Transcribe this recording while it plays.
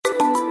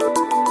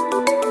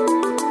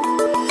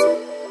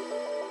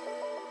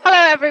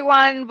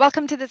everyone.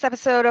 Welcome to this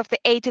episode of the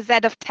A to Z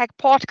of Tech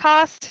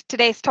podcast.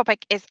 Today's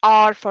topic is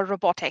R for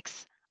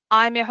robotics.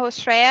 I'm your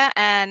host, Shreya,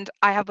 and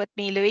I have with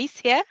me Louise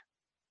here.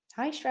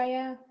 Hi,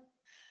 Shreya.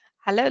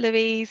 Hello,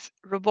 Louise.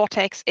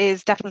 Robotics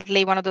is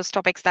definitely one of those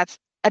topics that's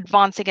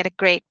advancing at a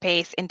great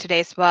pace in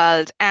today's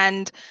world.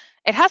 And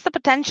it has the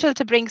potential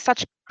to bring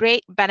such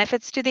great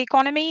benefits to the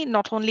economy,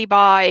 not only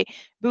by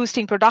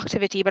boosting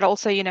productivity, but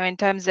also, in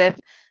terms of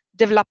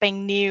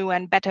developing new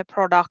and better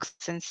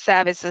products and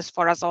services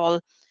for us all.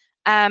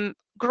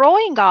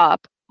 Growing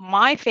up,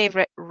 my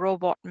favorite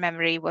robot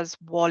memory was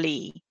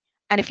Wall-E.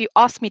 And if you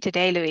ask me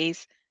today,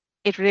 Louise,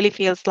 it really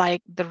feels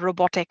like the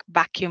robotic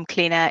vacuum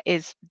cleaner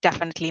is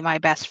definitely my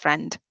best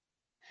friend.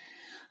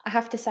 I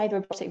have to say, the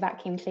robotic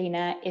vacuum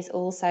cleaner is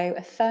also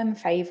a firm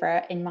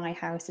favourite in my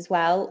house as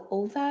well.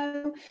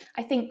 Although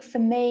I think for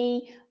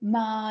me,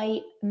 my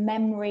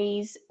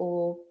memories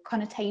or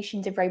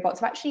connotations of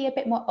robots are actually a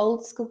bit more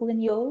old school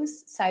than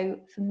yours. So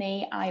for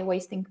me, I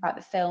always think about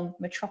the film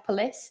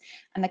Metropolis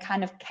and the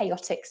kind of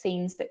chaotic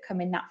scenes that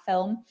come in that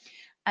film.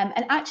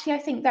 And actually, I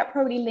think that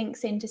probably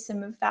links into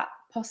some of that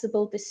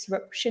possible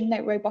disruption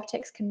that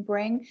robotics can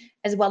bring,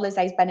 as well as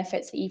those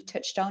benefits that you've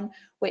touched on,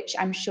 which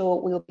I'm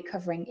sure we'll be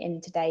covering in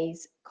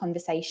today's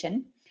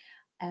conversation.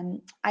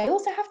 I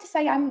also have to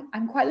say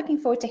I'm quite looking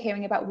forward to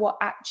hearing about what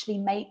actually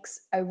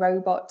makes a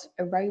robot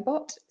a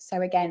robot.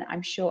 So again,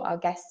 I'm sure our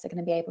guests are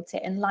going to be able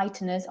to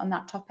enlighten us on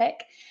that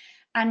topic.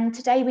 And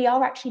today we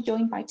are actually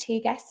joined by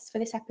two guests for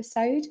this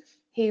episode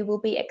who will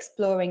be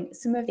exploring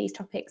some of these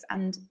topics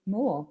and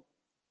more.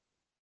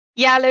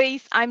 Yeah,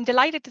 Louise, I'm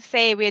delighted to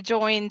say we're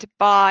joined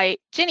by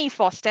Ginny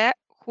Foster,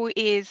 who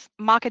is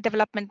Market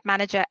Development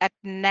Manager at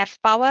Neff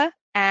Power,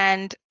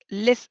 and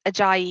Liz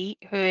Ajayi,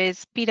 who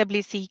is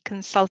PwC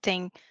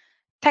Consulting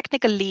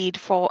Technical Lead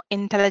for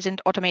Intelligent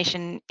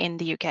Automation in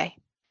the UK.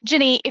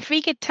 Ginny, if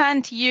we could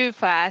turn to you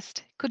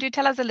first, could you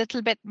tell us a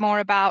little bit more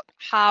about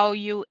how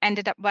you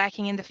ended up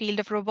working in the field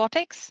of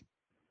robotics?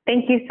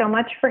 Thank you so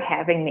much for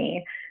having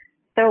me.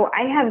 So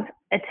I have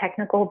a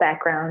technical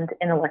background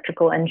in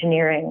electrical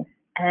engineering,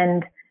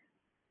 and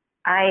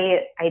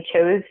I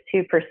chose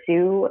to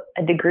pursue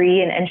a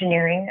degree in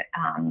engineering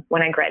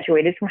when I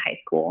graduated from high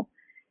school.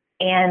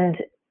 And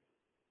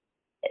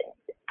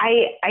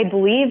I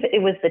believe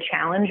it was the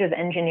challenge of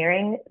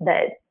engineering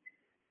that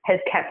has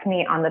kept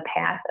me on the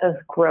path of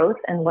growth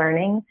and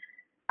learning.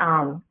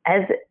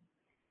 As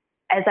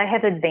I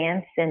have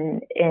advanced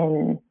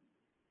in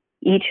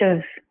each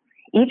of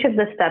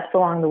the steps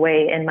along the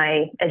way in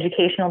my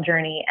educational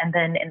journey and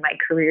then in my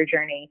career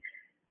journey,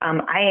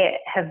 I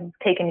have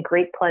taken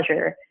great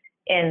pleasure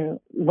in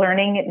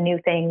learning new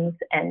things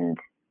and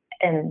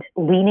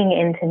leaning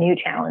into new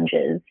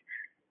challenges.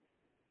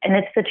 And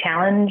it's the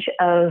challenge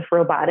of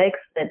robotics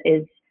that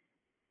is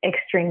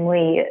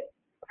extremely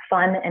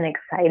fun and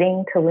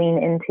exciting to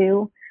lean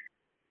into.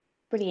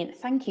 Brilliant.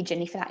 Thank you,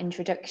 Ginny, for that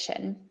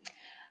introduction.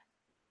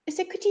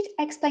 So could you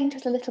explain to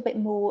us a little bit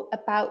more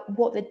about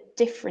what the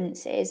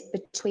difference is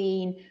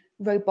between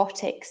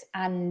robotics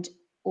and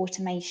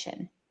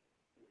automation?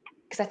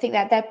 Because I think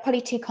that they're probably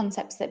two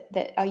concepts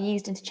that are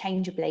used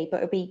interchangeably,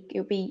 but it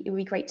would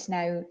be great to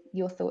know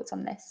your thoughts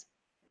on this.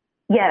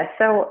 Yeah,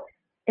 so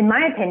in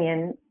my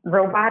opinion,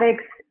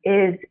 robotics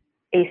is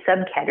a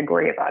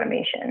subcategory of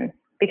automation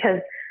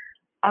because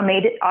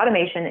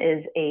automation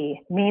is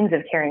a means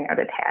of carrying out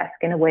a task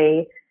in a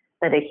way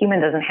that a human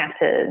doesn't have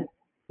to,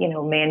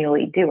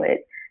 manually do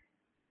it.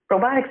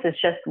 Robotics is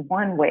just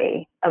one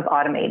way of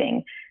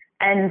automating.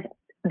 And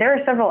there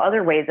are several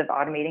other ways of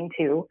automating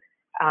too.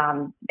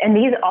 And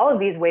all of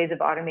these ways of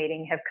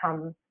automating have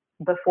come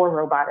before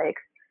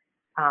robotics.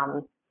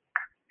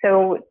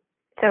 So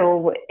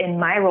in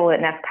my role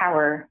at Neff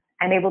Power,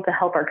 I'm able to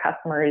help our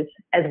customers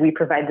as we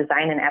provide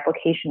design and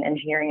application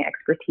engineering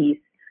expertise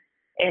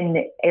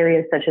in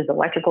areas such as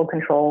electrical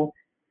control,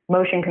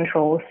 motion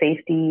control,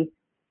 safety,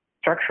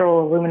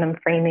 structural aluminum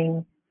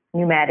framing,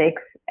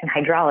 pneumatics, and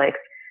hydraulics.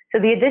 So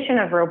the addition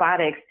of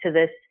robotics to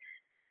this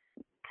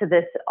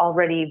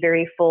already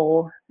very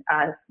full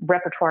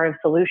repertoire of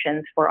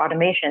solutions for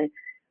automation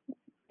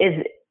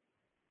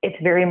it's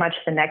very much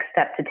the next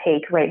step to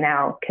take right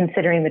now,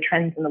 considering the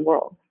trends in the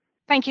world.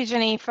 Thank you,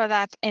 Ginny, for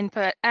that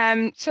input.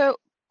 So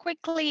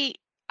quickly,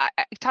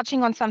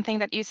 touching on something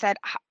that you said,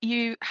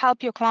 you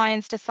help your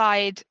clients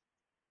decide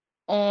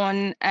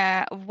on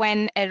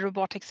when a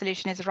robotic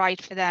solution is right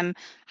for them.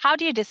 How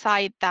do you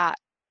decide that?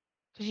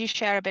 Could you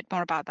share a bit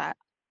more about that?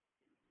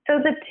 So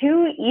the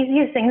two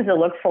easiest things to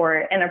look for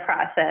in a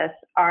process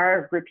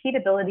are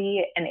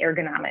repeatability and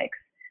ergonomics.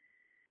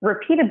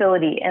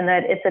 Repeatability in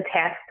that it's a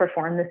task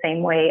performed the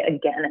same way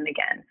again and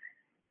again.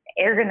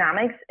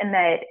 Ergonomics in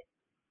that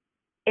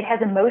it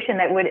has a motion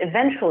that would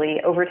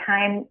eventually, over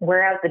time,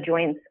 wear out the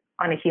joints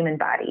on a human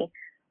body.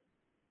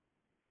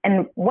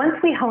 And once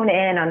we hone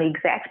in on the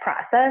exact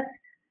process,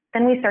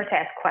 then we start to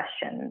ask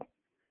questions.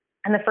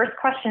 And the first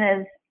question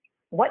is,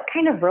 what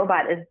kind of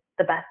robot is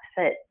the best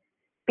fit?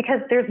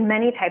 Because there's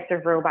many types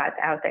of robots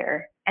out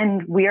there,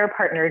 and we are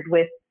partnered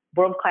with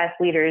world-class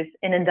leaders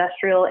in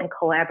industrial and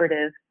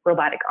collaborative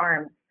robotic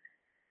arms.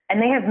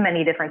 And they have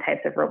many different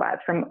types of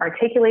robots, from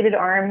articulated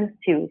arms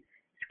to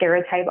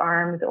Scara type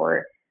arms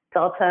or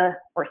Delta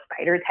or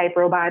Spider type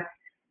robots.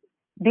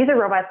 These are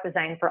robots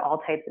designed for all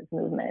types of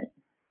movement.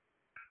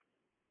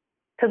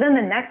 So then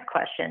the next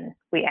question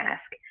we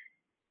ask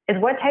is,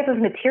 what type of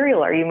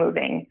material are you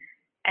moving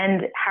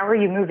and how are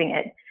you moving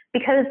it?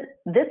 Because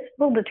this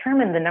will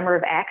determine the number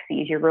of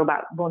axes your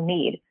robot will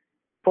need.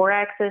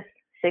 4-axis,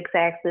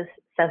 6-axis,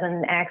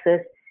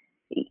 7-axis.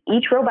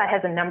 Each robot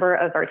has a number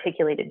of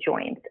articulated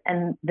joints,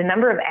 and the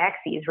number of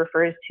axes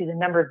refers to the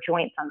number of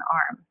joints on the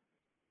arm.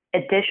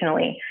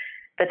 Additionally,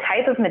 the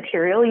type of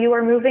material you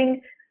are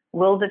moving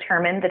will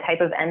determine the type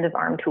of end of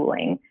arm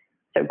tooling.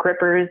 So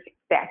grippers,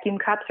 vacuum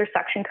cups or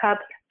suction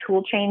cups,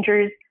 tool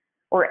changers,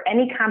 or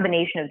any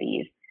combination of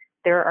these.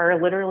 There are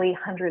literally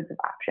hundreds of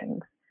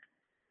options.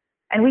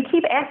 And we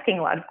keep asking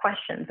a lot of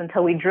questions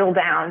until we drill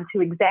down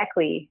to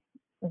exactly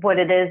what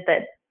it is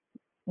that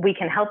we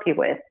can help you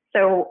with.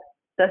 So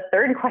the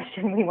third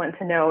question we want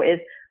to know is,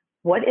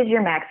 what is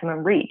your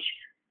maximum reach?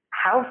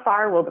 How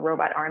far will the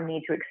robot arm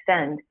need to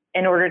extend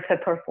in order to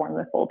perform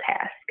the full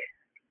task?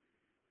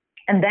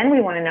 And then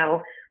we want to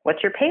know,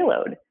 what's your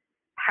payload?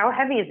 How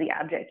heavy is the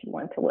object you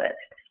want to lift?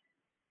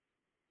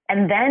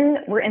 And then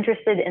we're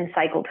interested in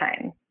cycle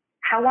time.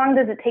 How long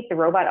does it take the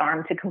robot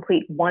arm to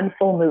complete one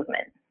full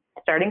movement,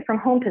 starting from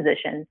home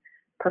position,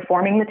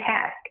 performing the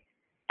task,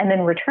 and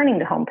then returning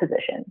to home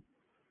position?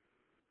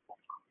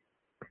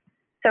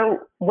 So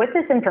with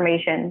this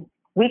information,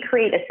 we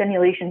create a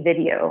simulation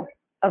video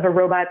of a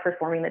robot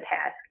performing the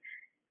task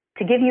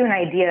to give you an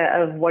idea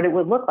of what it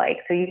would look like,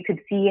 so you could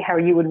see how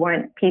you would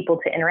want people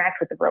to interact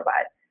with the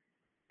robot.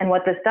 And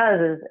what this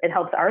does is it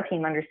helps our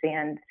team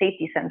understand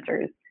safety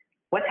sensors.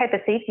 What type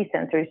of safety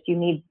sensors do you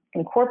need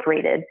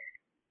incorporated,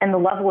 and the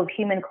level of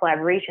human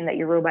collaboration that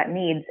your robot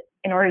needs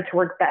in order to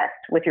work best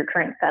with your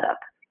current setup.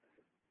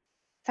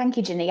 Thank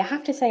you, Ginny. I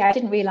have to say, I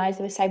didn't realise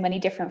there were so many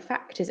different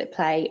factors at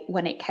play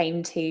when it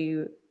came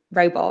to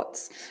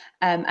robots.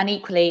 And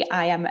equally,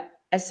 I am,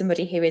 as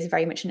somebody who is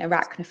very much an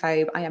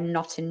arachnophobe, I am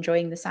not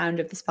enjoying the sound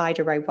of the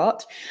spider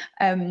robot.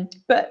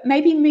 But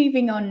maybe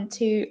moving on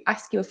to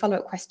ask you a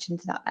follow-up question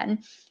to that then,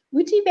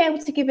 would you be able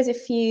to give us a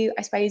few,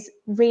 I suppose,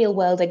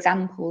 real-world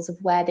examples of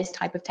where this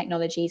type of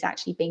technology is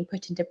actually being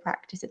put into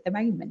practice at the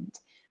moment?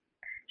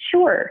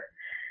 Sure.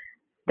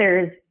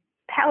 There's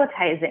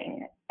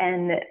palletizing,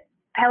 and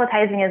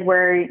palletizing is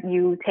where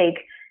you take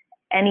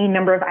any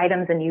number of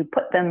items and you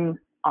put them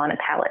on a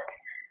pallet.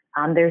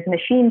 There's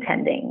machine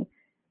tending,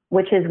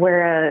 which is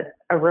where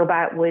a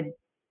robot would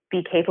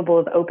be capable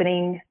of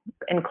opening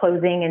and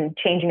closing and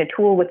changing a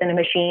tool within a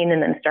machine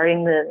and then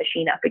starting the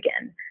machine up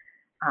again.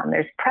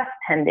 There's press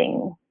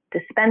tending,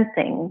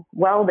 dispensing,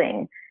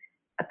 welding,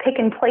 pick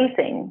and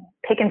placing.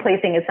 Pick and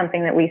placing is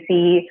something that we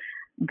see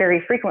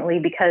very frequently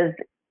because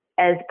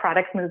as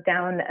products move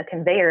down a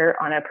conveyor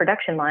on a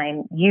production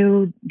line,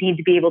 you need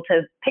to be able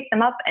to pick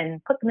them up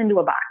and put them into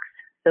a box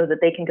so that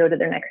they can go to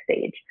their next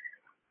stage.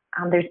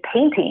 There's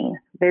painting,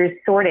 there's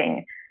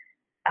sorting,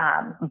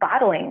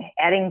 bottling,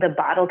 adding the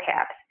bottle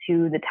caps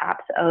to the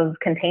tops of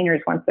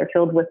containers once they're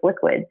filled with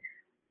liquid,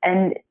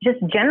 and just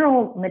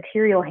general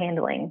material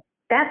handling.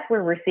 That's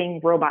where we're seeing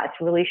robots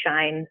really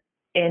shine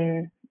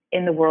in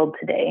the world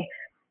today.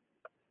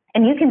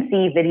 And you can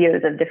see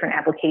videos of different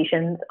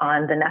applications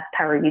on the Nest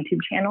Power YouTube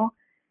channel.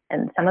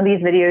 And some of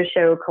these videos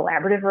show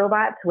collaborative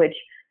robots, which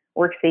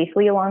work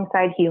safely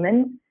alongside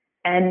humans.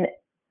 And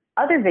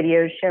other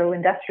videos show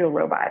industrial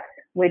robots,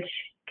 which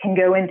can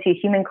go into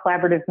human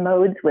collaborative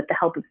modes with the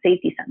help of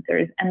safety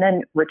sensors, and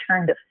then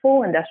return to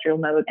full industrial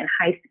mode and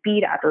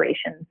high-speed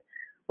operations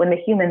when the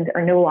humans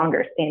are no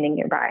longer standing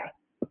nearby.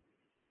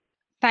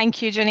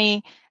 Thank you,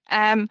 Ginny.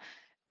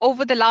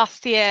 Over the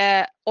last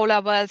year, all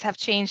our worlds have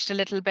changed a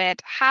little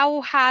bit. How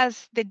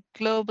has the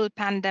global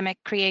pandemic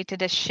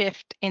created a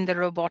shift in the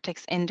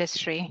robotics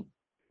industry?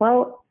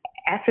 Well,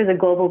 after the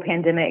global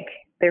pandemic,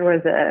 there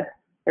was a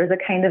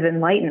kind of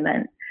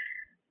enlightenment.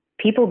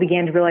 People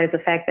began to realize the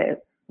fact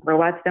that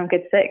robots don't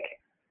get sick.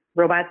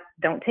 Robots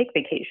don't take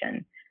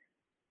vacation.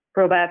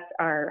 Robots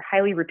are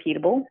highly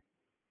repeatable.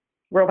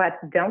 Robots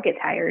don't get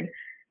tired.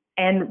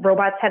 And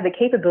robots have the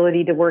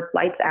capability to work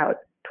lights out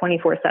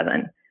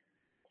 24/7.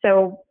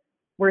 So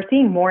we're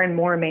seeing more and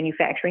more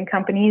manufacturing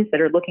companies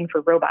that are looking for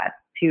robots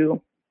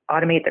to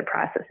automate their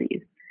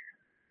processes.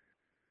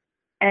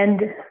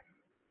 And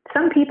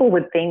some people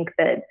would think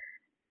that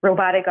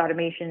robotic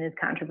automation is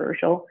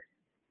controversial.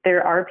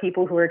 There are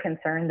people who are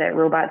concerned that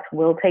robots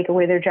will take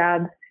away their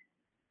jobs,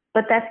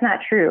 but that's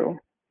not true.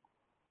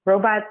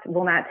 Robots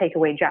will not take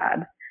away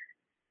jobs.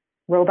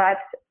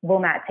 Robots will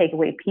not take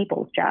away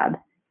people's jobs.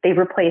 They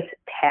replace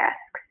tasks.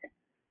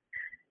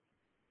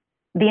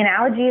 The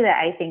analogy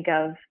that I think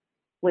of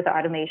with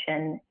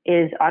automation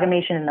is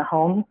automation in the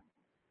home.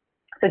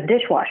 So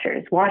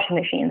dishwashers, washing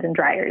machines, and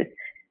dryers.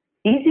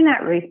 These do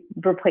not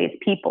replace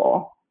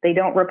people. They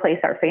don't replace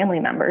our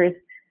family members.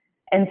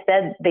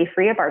 Instead, they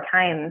free up our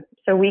time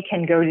so we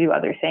can go do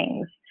other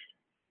things.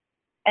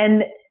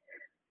 And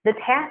the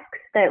tasks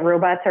that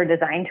robots are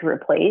designed to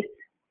replace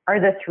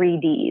are the 3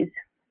 Ds.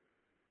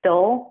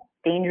 dull,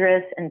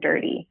 dangerous, and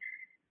dirty.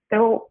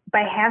 So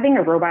by having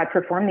a robot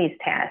perform these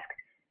tasks,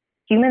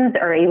 humans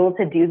are able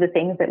to do the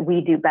things that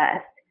we do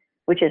best,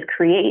 which is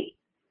create,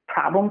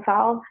 problem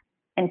solve,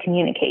 and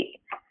communicate.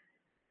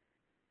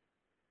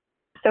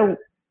 So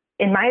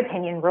in my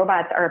opinion,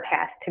 robots are a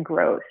path to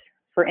growth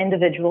for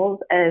individuals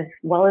as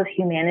well as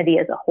humanity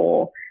as a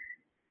whole.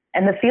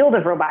 And the field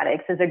of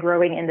robotics is a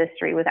growing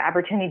industry with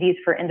opportunities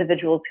for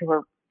individuals who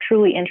are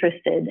truly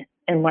interested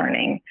in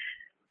learning.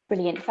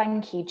 Brilliant.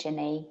 Thank you,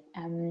 Ginny.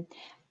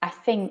 I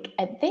think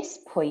at this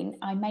point,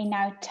 I may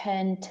now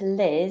turn to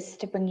Liz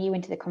to bring you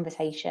into the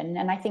conversation.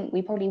 And I think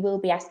we probably will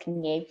be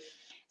asking you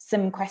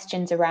some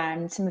questions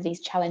around some of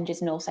these challenges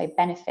and also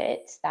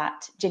benefits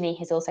that Ginny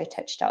has also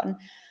touched on.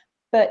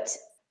 But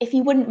if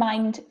you wouldn't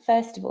mind,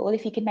 first of all,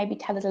 if you could maybe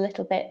tell us a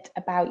little bit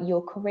about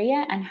your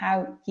career and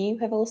how you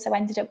have also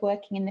ended up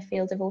working in the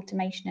field of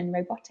automation and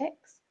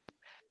robotics.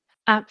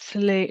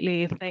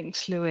 Absolutely.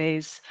 Thanks,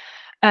 Louise.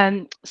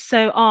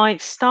 So I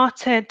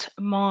started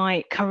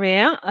my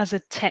career as a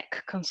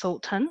tech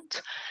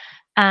consultant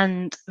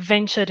and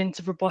ventured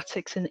into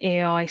robotics and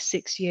AI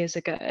 6 years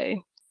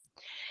ago.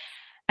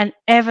 And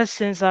ever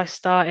since I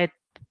started,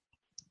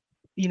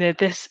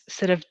 this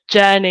sort of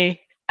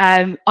journey,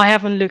 I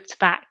haven't looked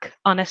back.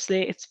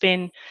 Honestly, it's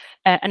been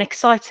an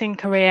exciting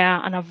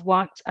career, and I've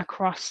worked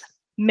across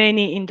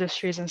many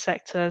industries and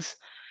sectors,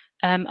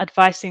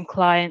 advising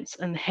clients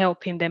and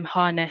helping them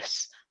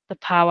harness the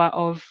power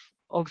of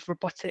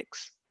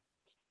robotics.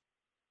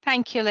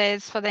 Thank you,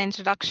 Liz, for the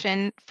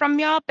introduction. From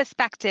your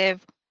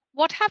perspective,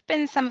 what have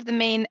been some of the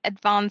main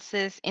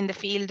advances in the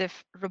field of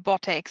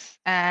robotics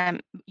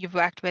you've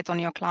worked with on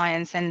your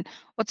clients, and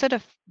what sort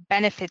of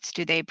benefits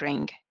do they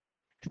bring?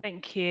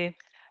 Thank you.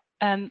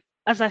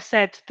 As I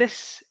said,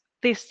 this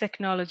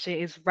technology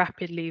is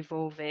rapidly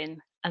evolving,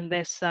 and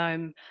there's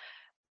some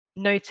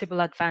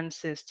notable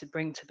advances to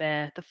bring to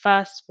bear. The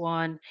first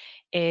one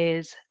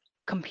is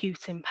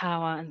computing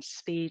power and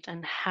speed,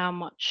 and how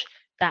much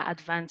that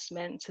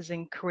advancement has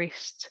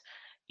increased,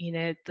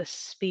 the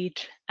speed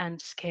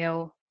and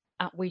scale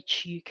at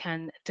which you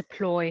can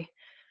deploy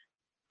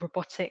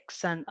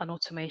robotics and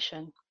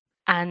automation.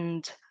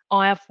 And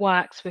I have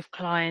worked with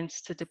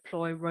clients to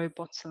deploy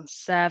robots on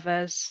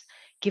servers,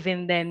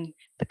 giving them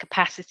the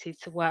capacity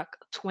to work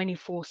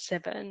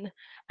 24/7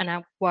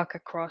 and work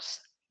across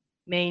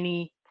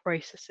many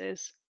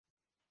processes.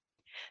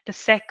 The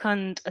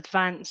second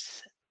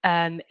advance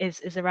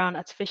is around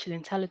artificial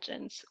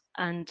intelligence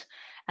and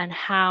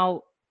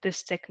how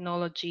this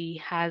technology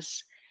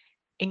has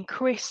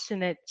increased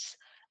in its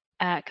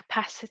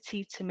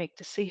capacity to make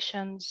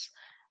decisions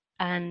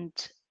and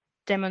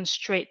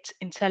demonstrate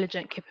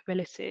intelligent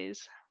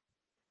capabilities.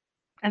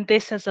 And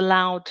this has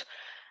allowed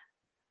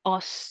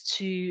us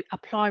to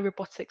apply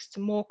robotics to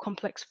more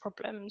complex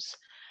problems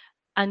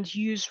and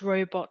use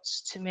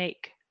robots to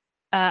make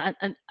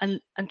and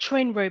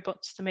train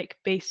robots to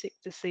make basic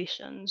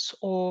decisions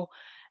or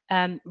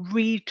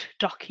read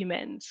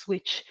documents,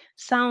 which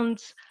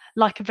sounds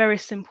like a very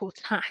simple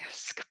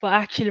task, but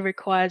actually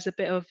requires a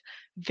bit of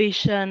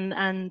vision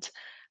and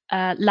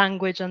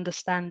language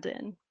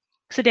understanding.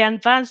 So the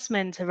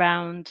advancement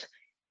around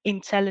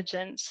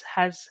intelligence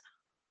has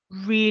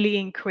really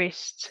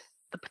increased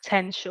the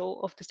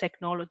potential of the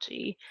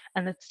technology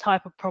and the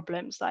type of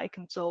problems that it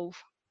can solve.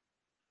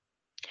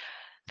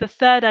 The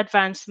third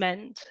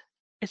advancement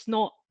is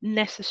not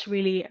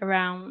necessarily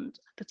around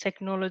the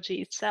technology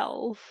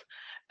itself,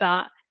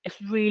 but it's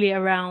really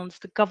around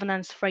the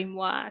governance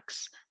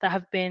frameworks that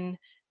have been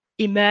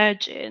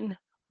emerging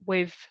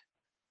with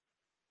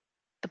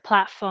the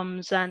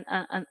platforms and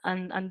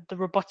the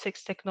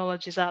robotics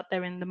technologies out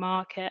there in the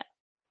market.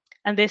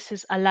 And this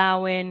is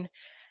enabling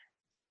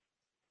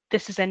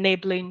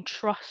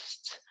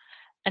trust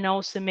and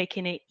also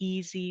making it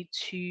easy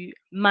to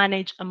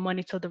manage and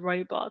monitor the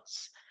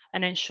robots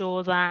and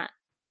ensure that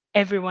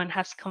everyone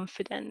has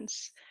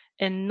confidence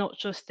in not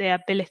just their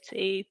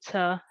ability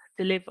to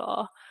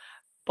deliver,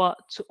 but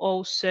to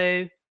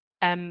also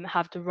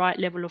have the right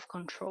level of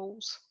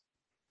controls.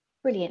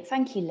 Brilliant.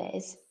 Thank you,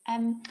 Liz.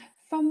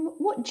 From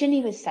what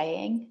Ginny was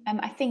saying,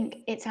 I think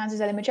it sounds as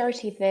though the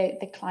majority of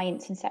the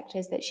clients and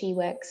sectors that she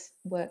works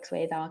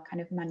with are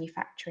kind of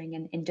manufacturing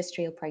and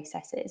industrial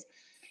processes.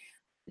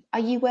 Are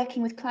you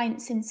working with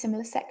clients in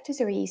similar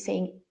sectors, or are you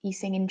seeing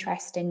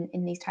interest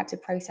in these types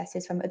of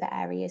processes from other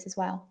areas as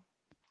well?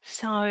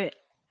 So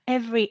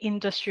every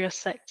industrial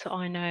sector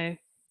I know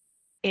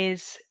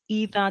is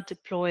either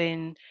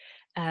deploying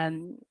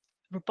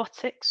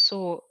robotics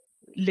or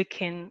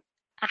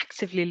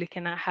actively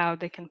looking at how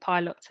they can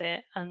pilot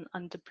it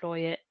and deploy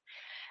it.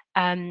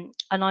 And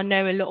I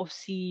know a lot of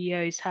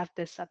CEOs have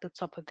this at the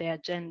top of their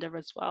agenda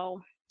as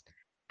well.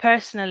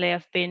 Personally,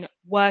 I've been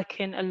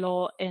working a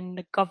lot in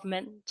the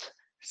government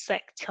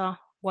sector,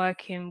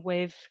 working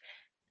with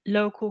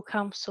local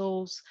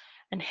councils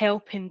and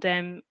helping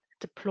them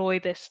deploy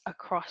this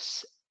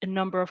across a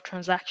number of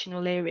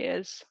transactional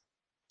areas.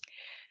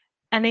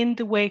 And in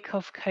the wake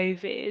of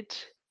COVID,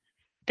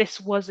 this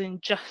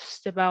wasn't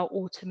just about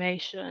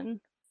automation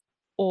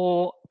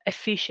or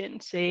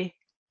efficiency,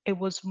 it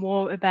was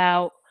more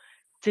about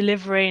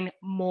delivering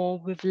more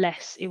with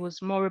less. It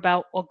was more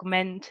about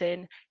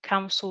augmenting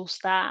council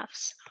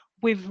staffs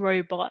with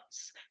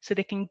robots so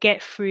they can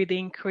get through the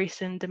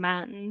increase in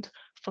demand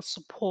for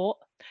support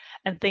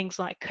and things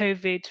like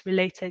COVID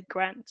related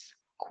grants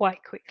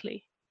quite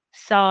quickly.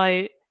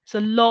 So it's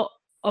a lot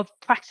of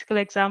practical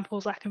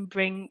examples I can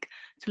bring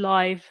to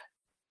life,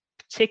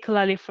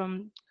 particularly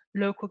from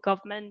local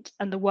government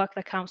and the work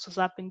that councils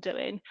have been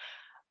doing.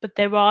 But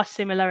there are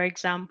similar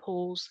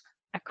examples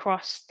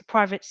across the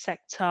private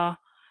sector,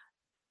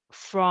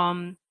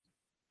 from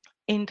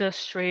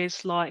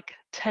industries like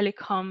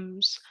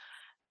telecoms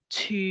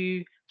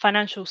to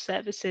financial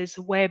services,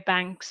 where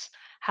banks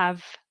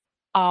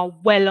are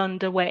well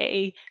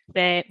underway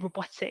their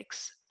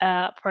robotics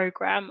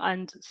program,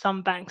 and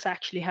some banks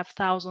actually have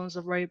thousands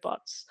of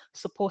robots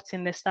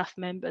supporting their staff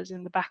members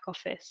in the back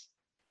office.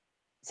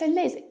 So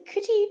Liz,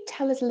 could you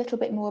tell us a little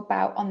bit more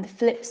about, on the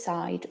flip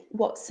side,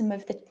 what some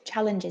of the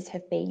challenges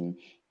have been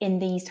in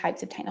these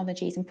types of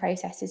technologies and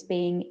processes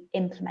being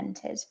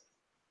implemented?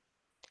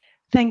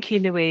 Thank you,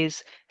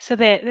 Louise. So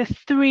there are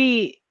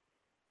three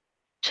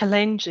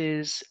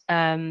challenges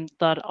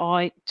that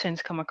I tend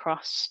to come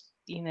across,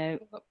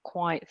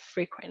 quite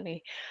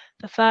frequently.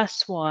 The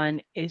first one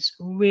is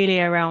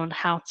really around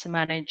how to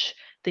manage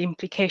the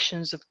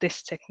implications of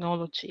this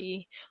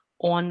technology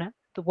on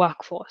the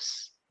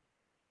workforce,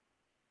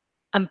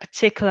 and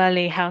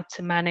particularly how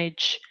to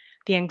manage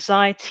the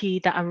anxiety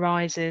that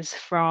arises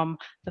from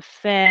the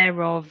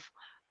fear of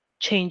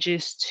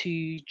changes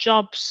to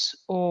jobs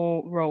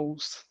or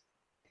roles.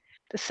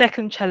 The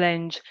second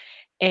challenge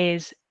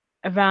is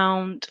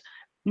around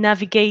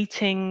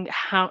navigating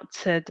how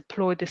to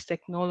deploy this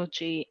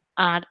technology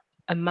at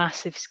a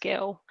massive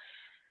scale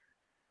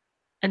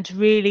and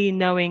really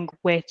knowing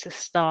where to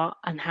start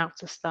and how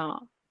to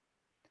start.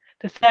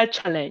 The third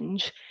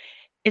challenge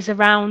is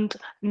around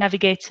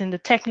navigating the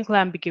technical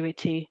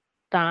ambiguity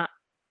that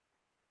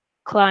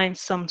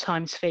clients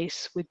sometimes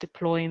face with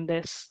deploying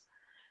this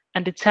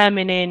and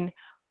determining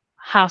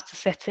how to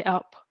set it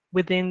up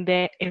within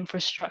their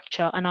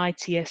infrastructure and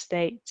IT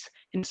estate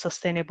in a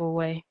sustainable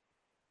way.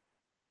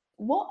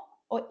 What,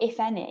 or if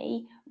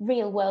any,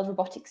 real world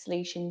robotic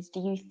solutions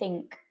do you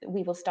think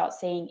we will start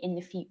seeing in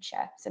the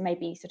future? So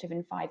maybe sort of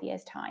in 5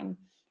 years' time.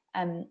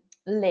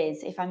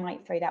 Liz, if I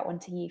might throw that one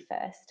to you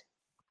first.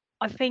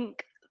 I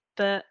think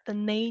the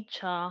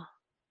nature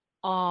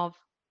of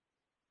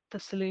the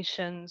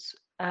solutions,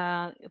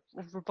 of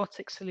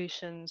robotic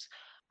solutions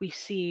we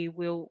see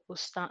will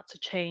start to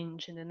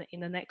change in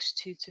the next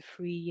 2 to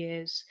 3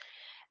 years.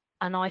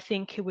 And I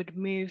think it would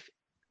move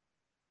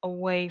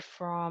away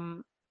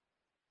from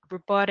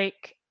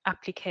robotic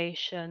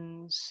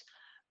applications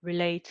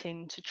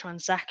relating to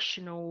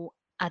transactional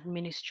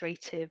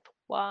administrative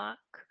work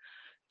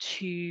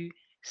to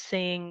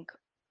seeing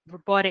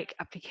robotic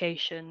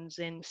applications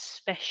in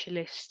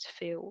specialist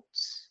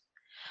fields.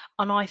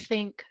 And I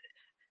think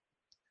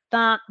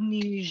that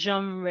new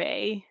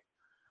genre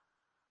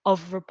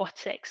of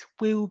robotics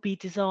will be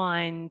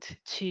designed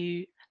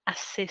to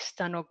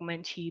assist and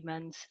augment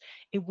humans.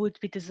 It would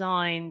be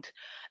designed,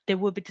 they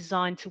will be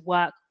designed to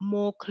work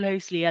more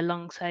closely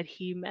alongside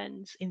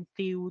humans in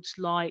fields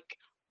like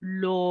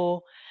law,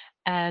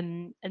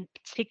 and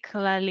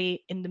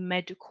particularly in the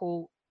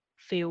medical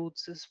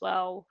fields as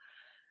well,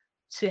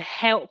 to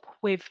help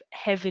with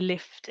heavy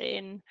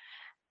lifting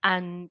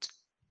and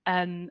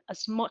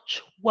as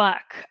much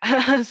work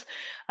as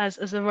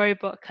a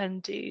robot can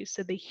do.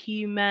 So the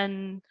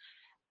humans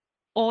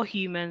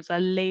are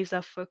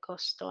laser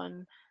focused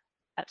on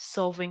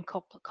solving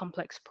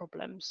complex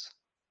problems.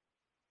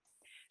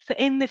 So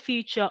in the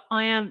future,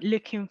 I am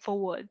looking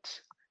forward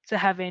to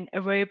having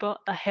a robot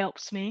that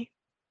helps me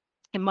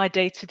in my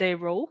day-to-day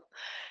role,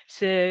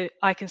 so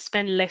I can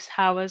spend less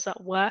hours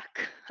at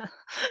work.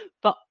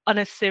 But on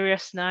a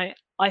serious note,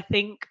 I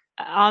think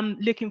I'm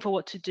looking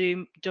forward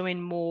to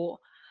doing more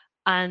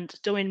and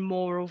doing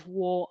more of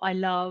what I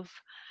love,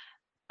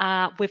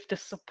 with the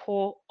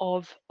support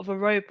of a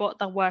robot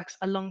that works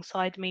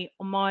alongside me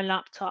on my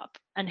laptop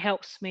and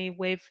helps me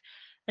with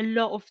a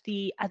lot of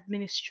the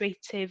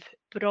administrative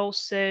but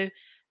also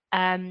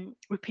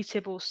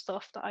repeatable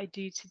stuff that I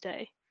do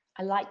today.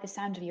 I like the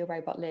sound of your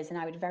robot, Liz, and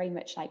I would very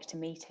much like to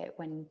meet it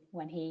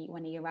when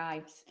he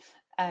arrives.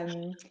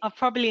 I'll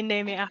probably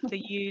name it after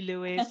you,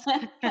 Louise.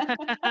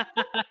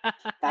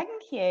 Thank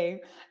you.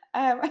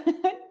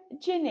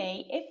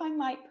 Ginny, if I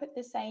might put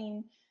the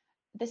same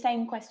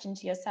question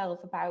to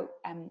yourself about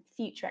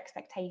future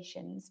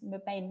expectations,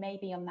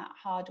 maybe on that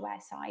hardware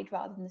side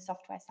rather than the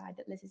software side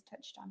that Liz has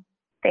touched on.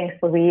 Thanks,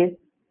 Louise.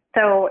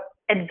 So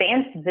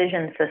advanced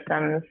vision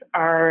systems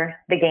are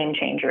the game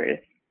changers,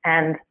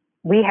 and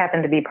we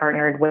happen to be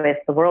partnered with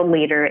the world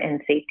leader in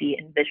safety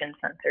and vision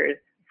sensors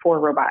for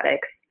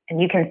robotics.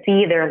 And you can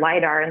see their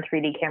LiDAR and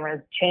 3D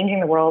cameras changing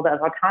the world of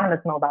autonomous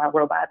mobile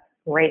robots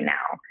right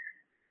now.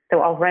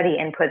 So already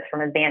inputs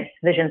from advanced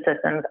vision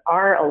systems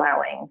are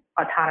allowing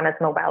autonomous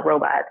mobile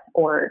robots,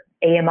 or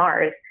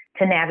AMRs,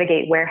 to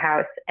navigate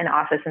warehouse and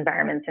office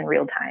environments in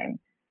real time.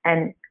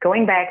 And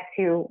going back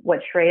to what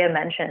Shreya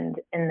mentioned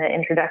in the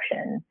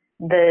introduction,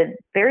 the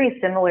very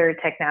similar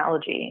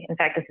technology, in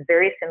fact, it's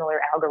very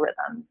similar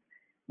algorithms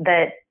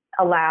that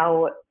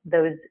allow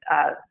those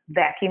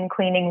vacuum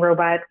cleaning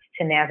robots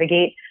to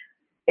navigate.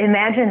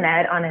 Imagine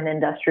that on an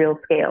industrial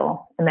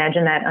scale.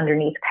 Imagine that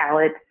underneath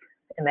pallets.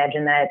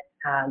 Imagine that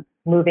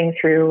moving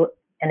through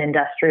an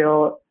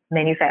industrial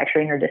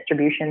manufacturing or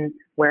distribution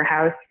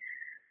warehouse.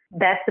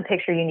 That's the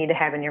picture you need to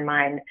have in your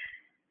mind.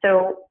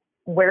 So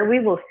where we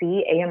will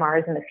see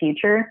AMRs in the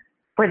future,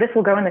 where this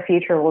will go in the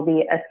future, will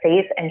be a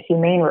safe and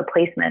humane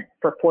replacement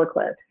for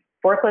forklifts.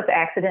 Forklift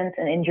accidents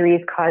and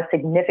injuries cause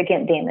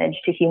significant damage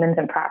to humans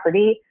and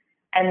property.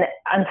 And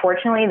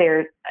unfortunately,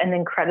 they're an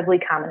incredibly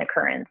common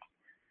occurrence.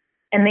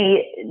 And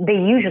they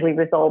usually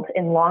result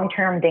in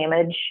long-term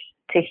damage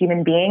to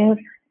human beings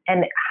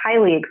and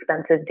highly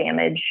expensive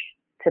damage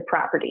to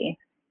property.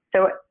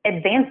 So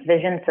advanced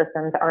vision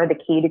systems are the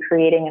key to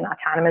creating an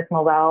autonomous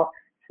mobile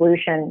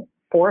solution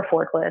for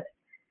forklifts.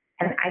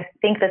 And I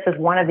think this is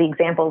one of the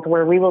examples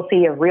where we will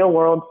see a real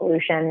world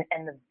solution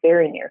in the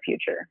very near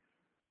future.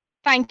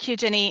 Thank you,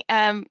 Ginny.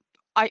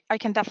 I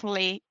can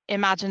definitely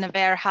imagine a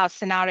warehouse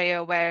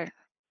scenario where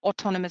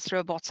autonomous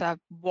robots are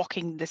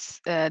walking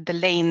the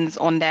lanes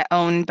on their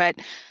own. But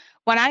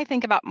when I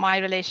think about my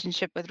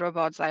relationship with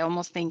robots, I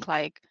almost think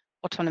like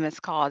autonomous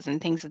cars and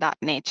things of that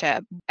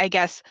nature. I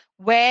guess,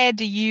 where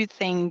do you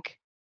think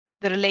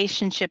the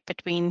relationship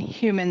between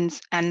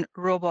humans and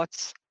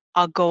robots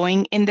are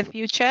going in the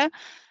future?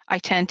 I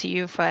turn to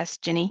you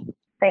first, Ginny.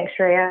 Thanks,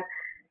 Shreya.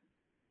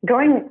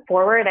 Going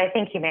forward, I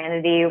think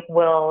humanity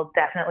will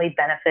definitely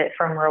benefit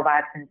from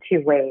robots in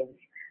two ways.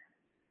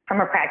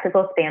 From a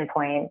practical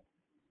standpoint,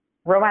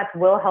 robots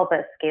will help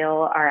us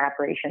scale our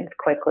operations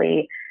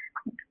quickly.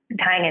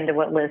 Tying into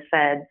what Liz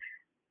said,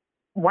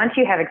 once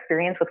you have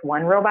experience with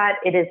one robot,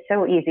 it is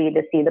so easy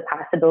to see the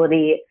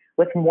possibility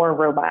with more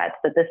robots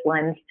that this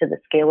lends to the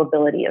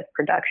scalability of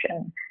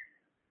production.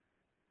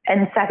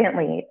 And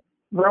secondly,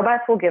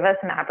 robots will give us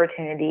an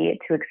opportunity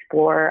to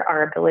explore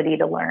our ability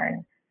to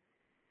learn.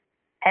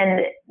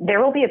 And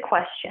there will be a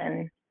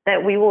question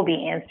that we will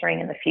be answering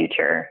in the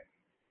future.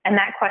 And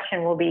that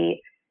question will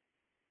be,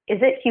 is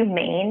it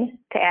humane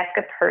to ask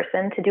a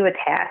person to do a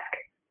task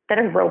that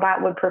a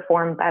robot would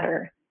perform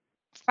better?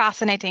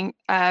 Fascinating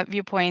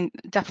viewpoint,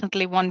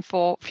 definitely one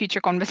for future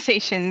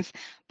conversations.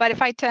 But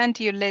if I turn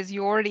to you, Liz,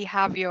 you already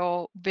have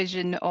your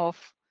vision of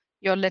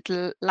your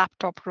little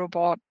laptop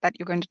robot that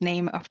you're going to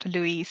name after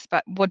Louise.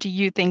 But what do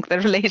you think the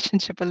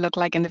relationship will look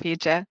like in the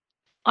future?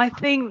 I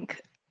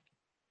think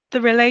the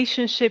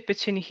relationship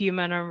between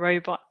human and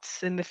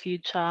robots in the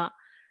future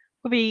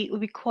will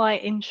be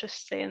quite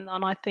interesting,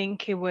 and I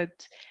think it would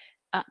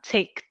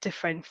take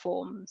different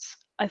forms.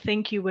 I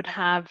think you would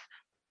have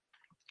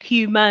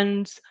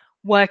humans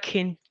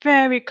working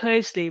very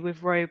closely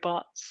with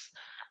robots,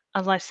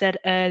 as I said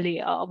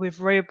earlier, with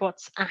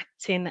robots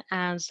acting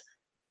as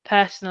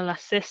personal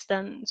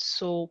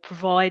assistants or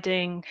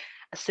providing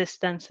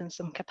assistance in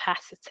some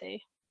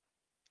capacity.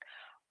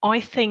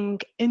 I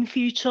think in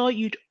future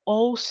you'd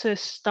also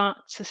start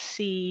to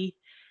see,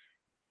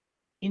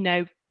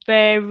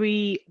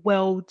 very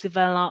well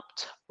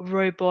developed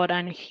robot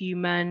and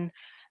human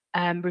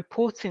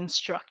reporting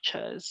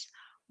structures,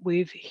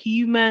 with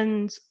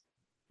humans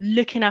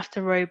looking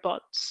after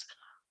robots,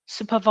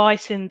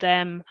 supervising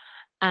them,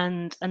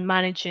 and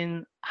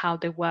managing how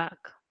they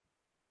work.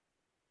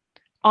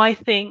 I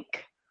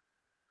think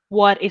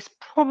what is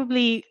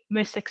probably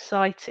most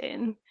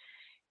exciting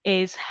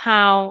is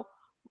how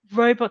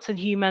robots and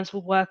humans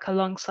will work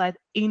alongside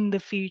in the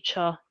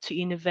future to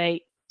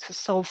innovate, to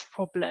solve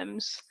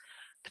problems,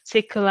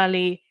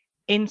 particularly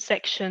in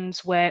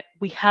sections where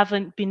we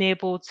haven't been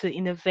able to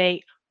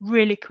innovate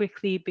really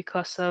quickly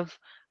because of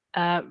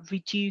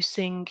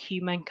reducing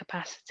human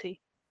capacity.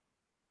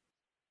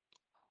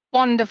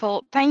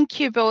 Wonderful. Thank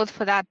you both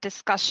for that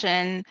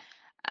discussion.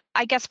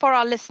 I guess for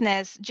our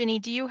listeners, Ginny,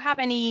 do you have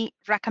any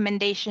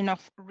recommendation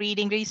of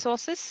reading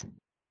resources?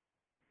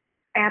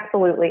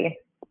 Absolutely.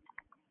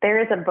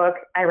 There is a book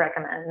I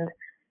recommend,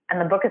 and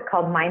the book is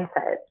called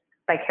Mindset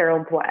by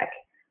Carol Dweck.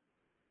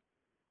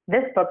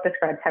 This book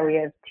describes how we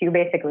have two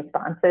basic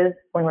responses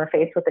when we're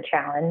faced with a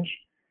challenge.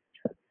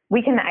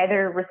 We can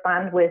either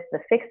respond with the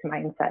fixed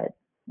mindset,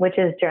 which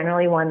is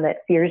generally one that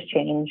fears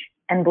change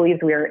and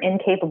believes we are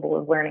incapable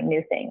of learning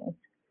new things.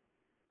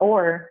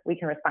 Or we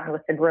can respond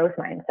with the growth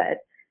mindset,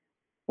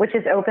 which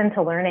is open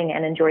to learning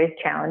and enjoys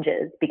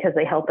challenges because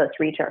they help us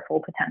reach our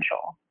full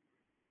potential.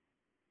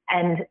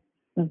 And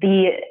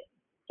the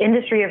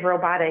industry of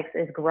robotics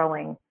is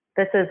growing.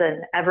 This is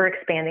an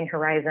ever-expanding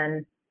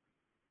horizon.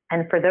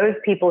 And for those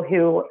people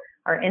who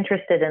are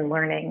interested in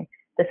learning,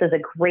 this is a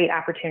great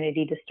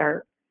opportunity to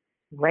start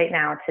right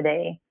now,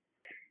 today.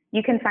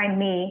 You can find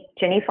me,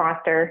 Ginny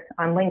Foster,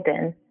 on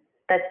LinkedIn.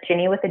 That's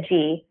Ginny with a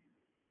G.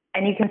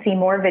 And you can see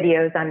more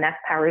videos on Nest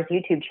Power's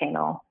YouTube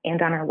channel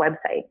and on our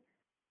website.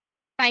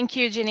 Thank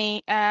you,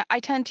 Ginny. I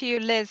turn to you,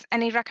 Liz.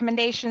 Any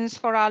recommendations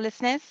for our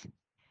listeners?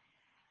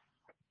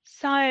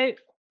 So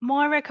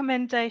My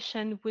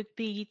recommendation would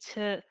be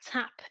to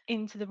tap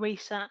into the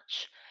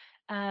research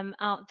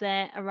out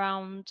there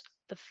around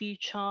the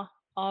future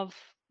of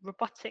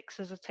robotics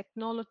as a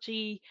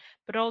technology,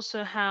 but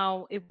also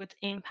how it would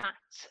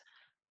impact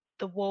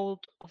the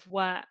world of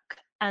work.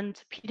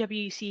 And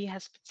PwC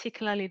has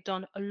particularly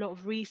done a lot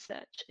of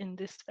research in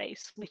this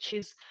space, which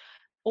is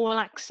all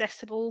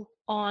accessible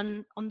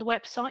on the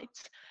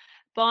website.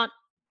 But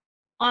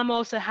I'm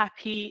also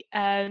happy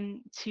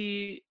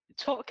to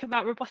talk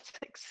about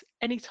robotics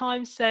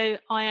anytime. So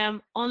I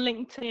am on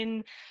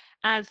LinkedIn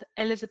as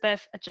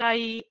Elizabeth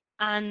Ajayi,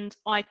 and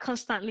I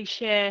constantly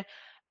share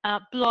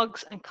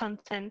blogs and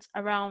content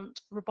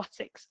around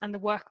robotics and the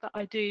work that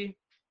I do.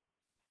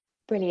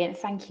 Brilliant.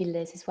 Thank you,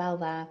 Liz, as well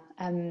there.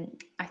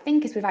 I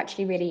think as we've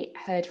actually really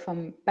heard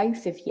from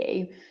both of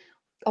you,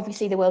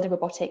 obviously the world of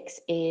robotics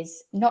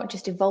is not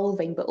just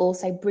evolving, but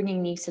also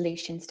bringing new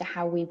solutions to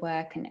how we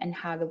work and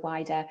how the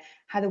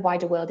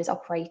wider world is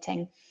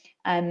operating.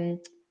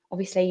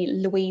 Obviously,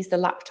 Louise, the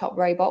laptop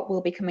robot,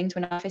 will be coming to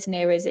an office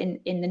near us in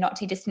the not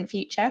too distant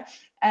future.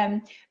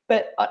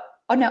 But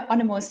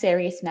on a more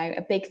serious note,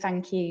 a big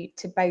thank you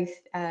to both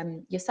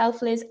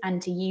yourself, Liz,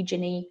 and to you,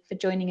 Ginny, for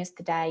joining us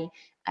today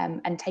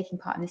and taking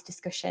part in this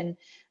discussion.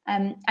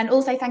 And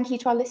also thank you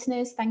to our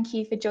listeners. Thank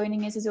you for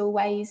joining us as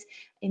always.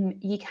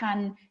 You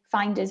can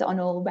find us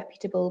on all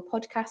reputable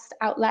podcast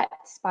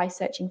outlets by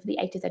searching for the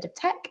A to Z of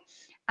Tech.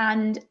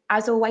 And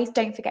as always,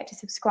 don't forget to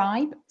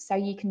subscribe so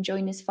you can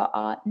join us for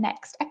our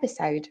next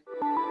episode.